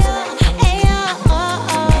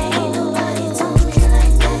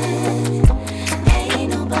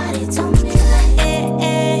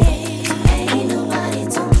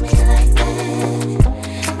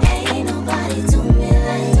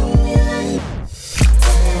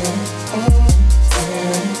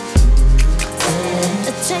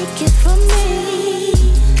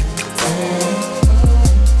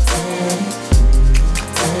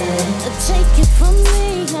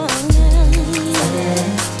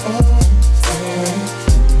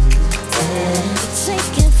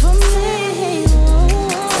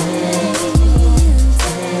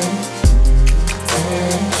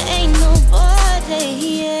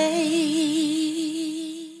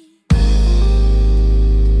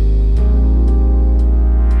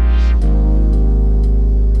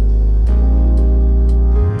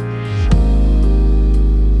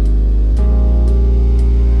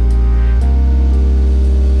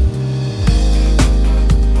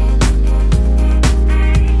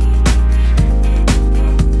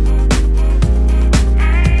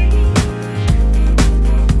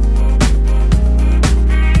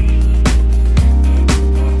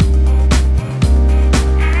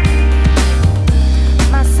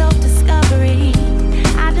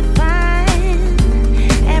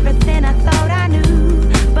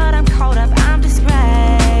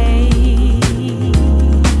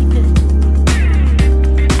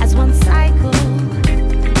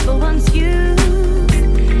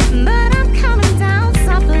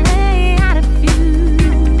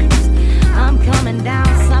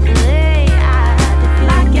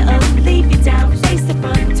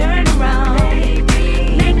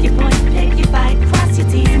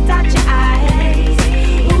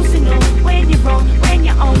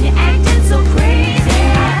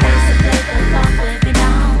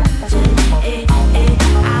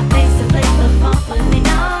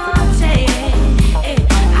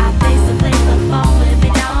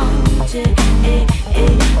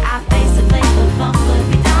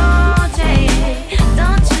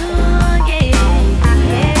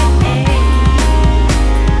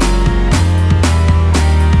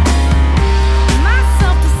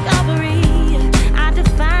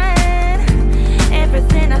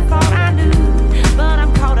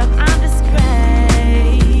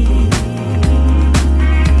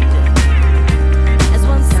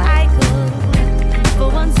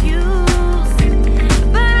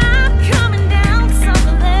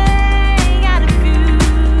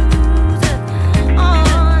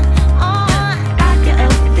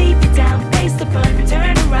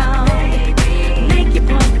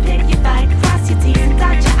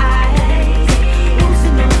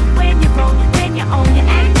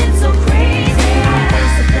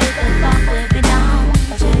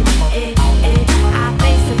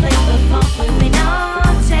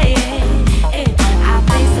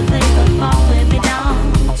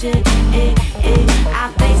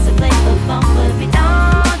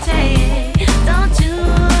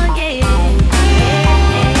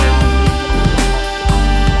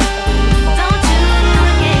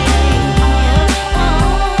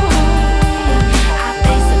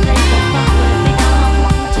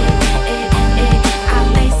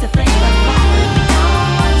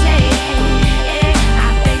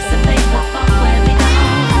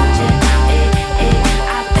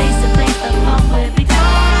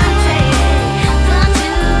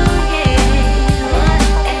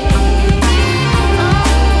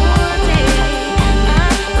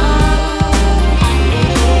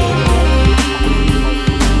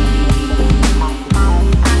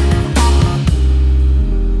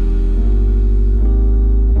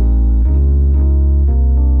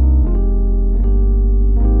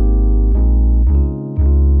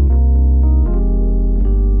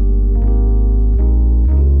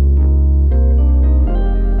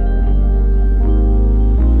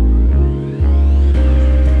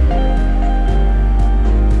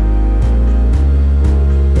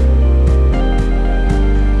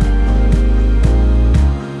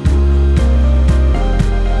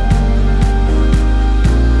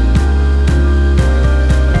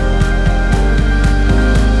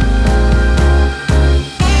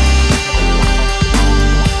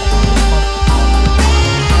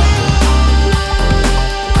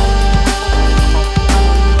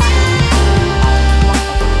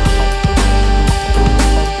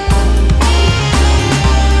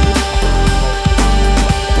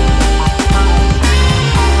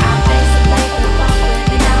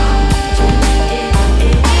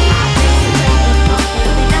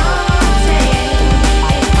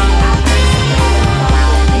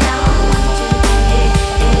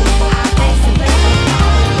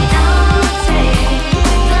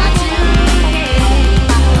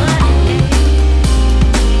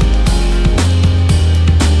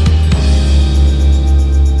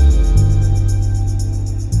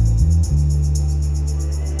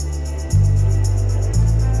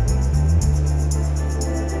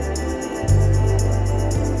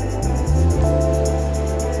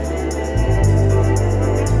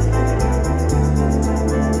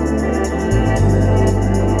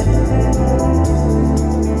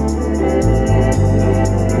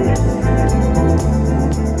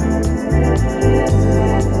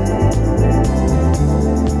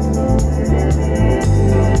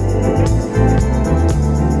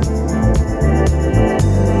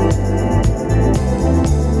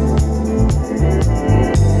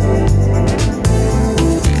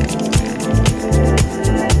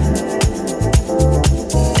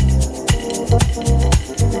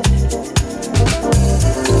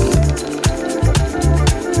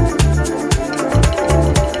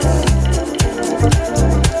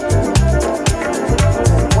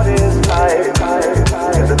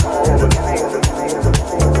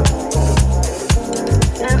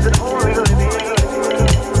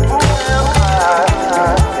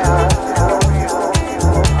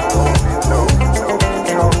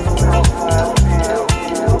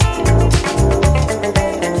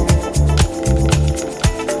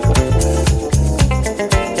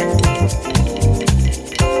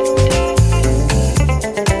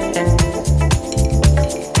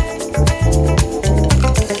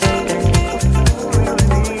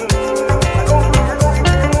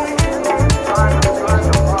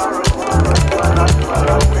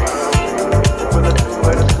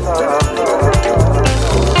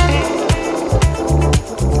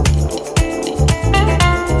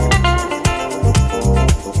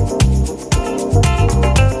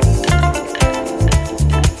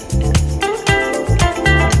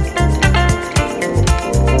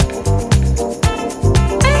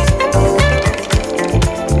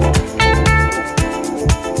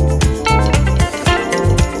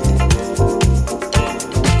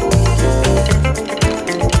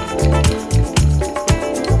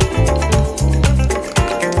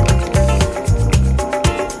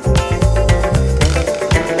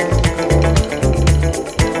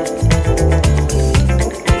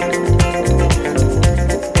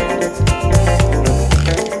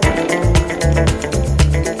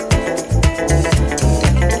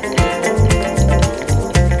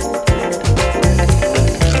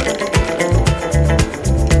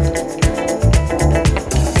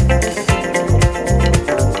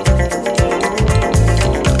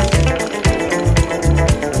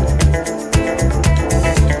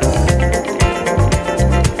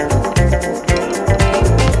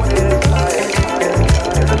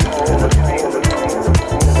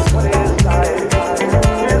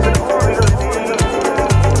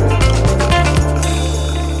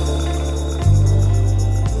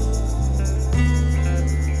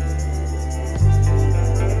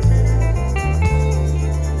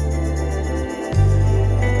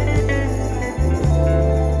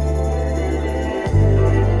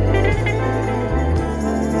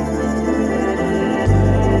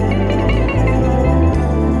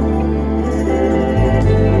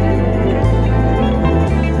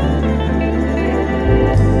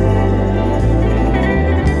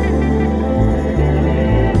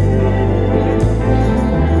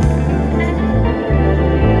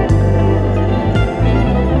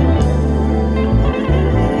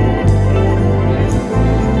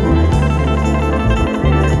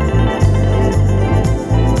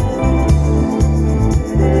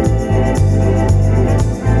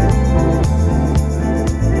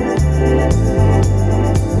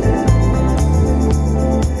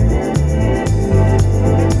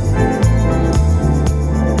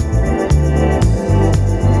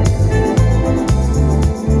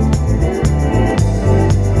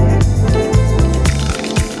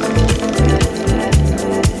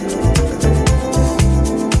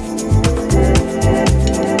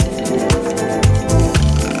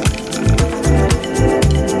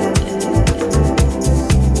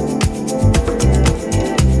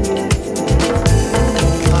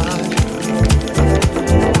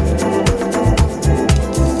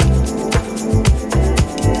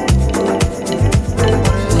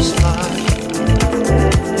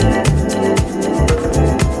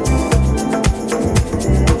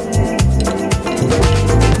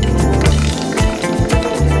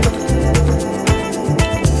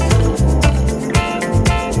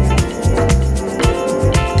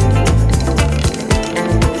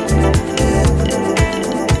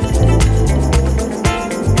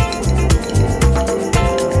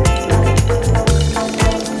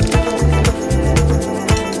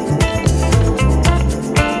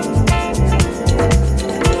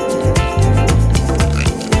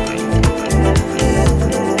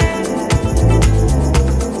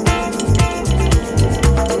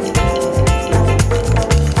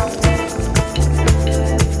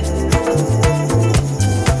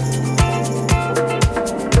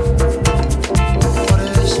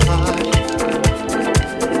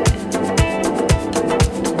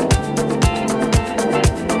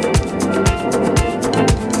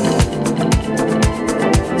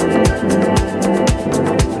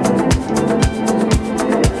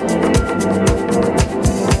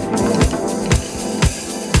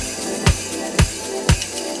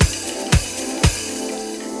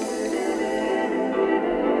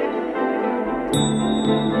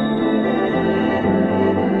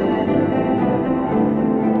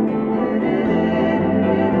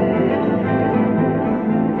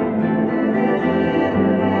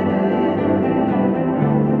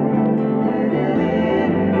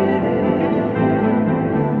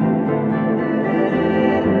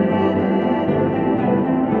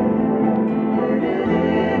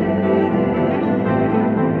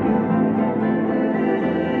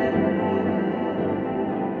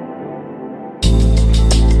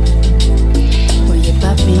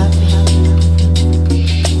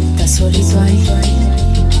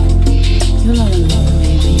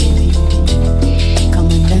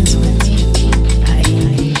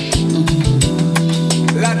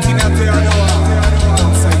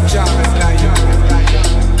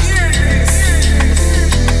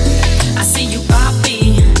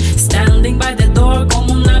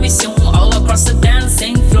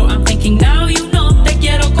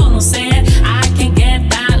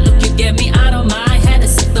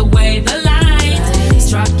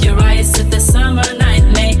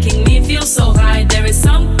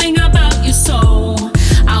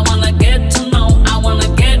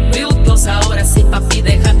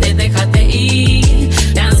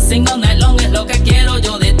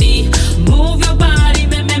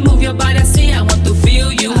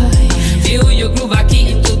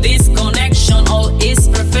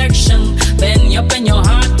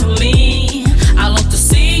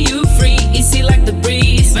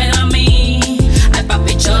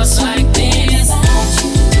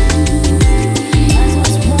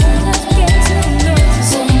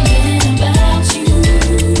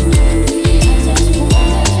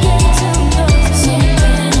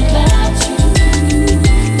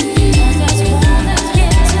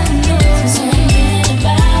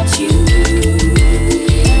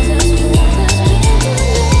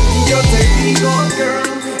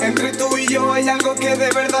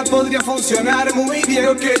 realidad podría funcionar muy bien.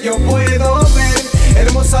 Lo que yo puedo ver,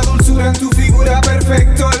 hermosa dulzura en tu figura,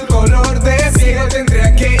 perfecto el color de cielo.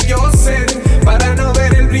 Tendría que yo ser para no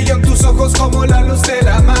ver el brillo en tus ojos como la luz del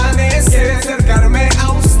amanecer. Acercarme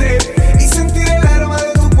a usted y sentir el aroma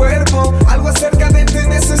de tu cuerpo, algo acerca de ti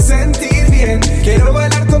me hace sentir bien. Quiero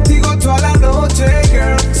bailar contigo toda la noche,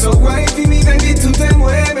 girl. So wifey, mi baby, tú te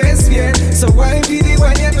mueves bien. So wifey, digo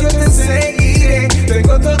ayer yo te seguiré.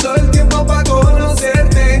 Tengo todo el tiempo para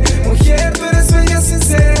conocerte. Mujer, tú eres bella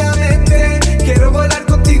sinceramente. Quiero volar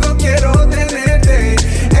contigo, quiero tenerte.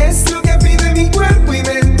 Es lo que pide mi cuerpo y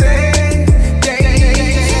mente.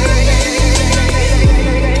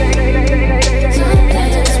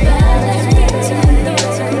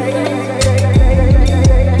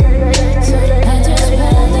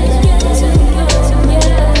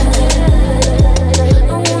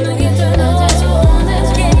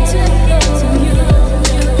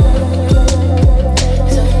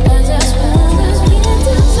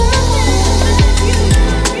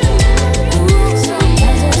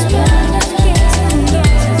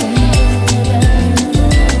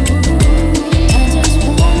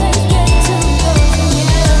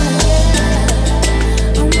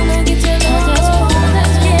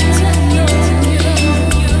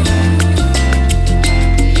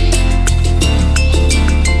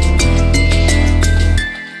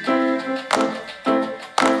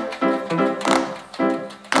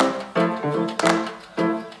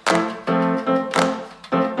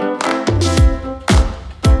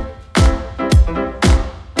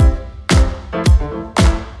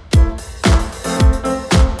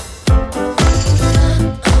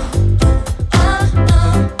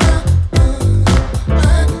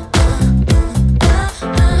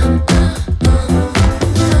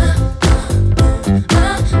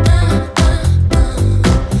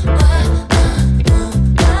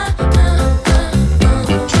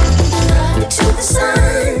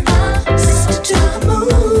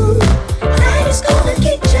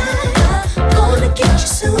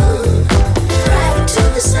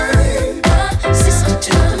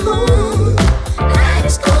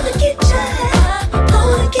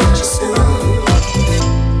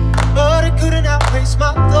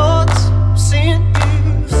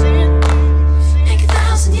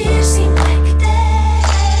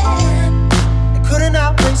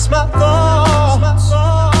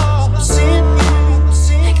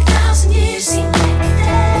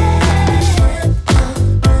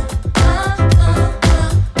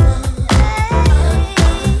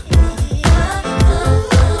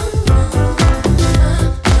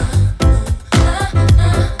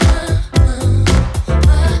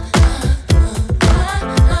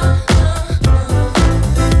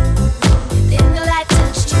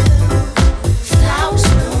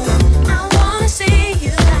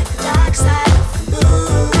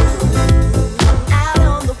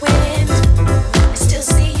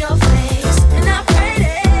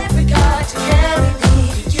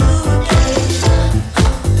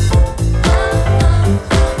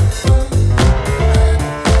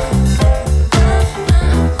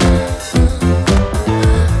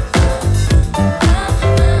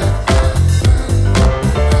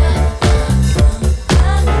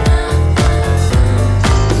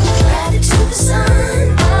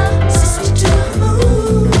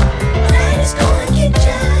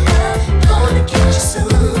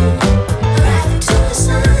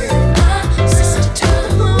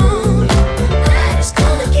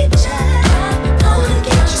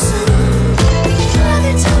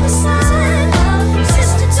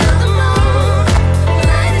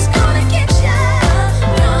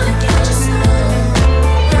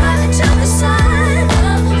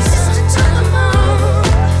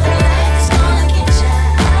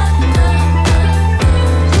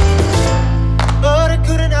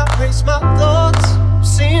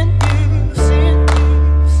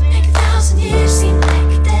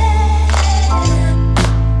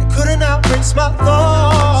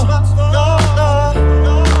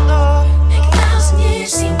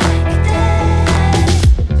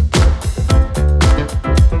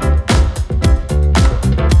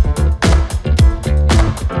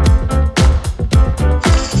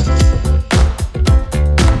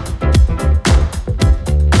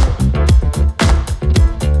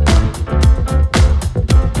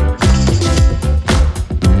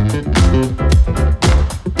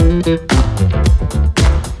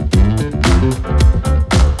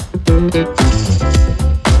 Thank you.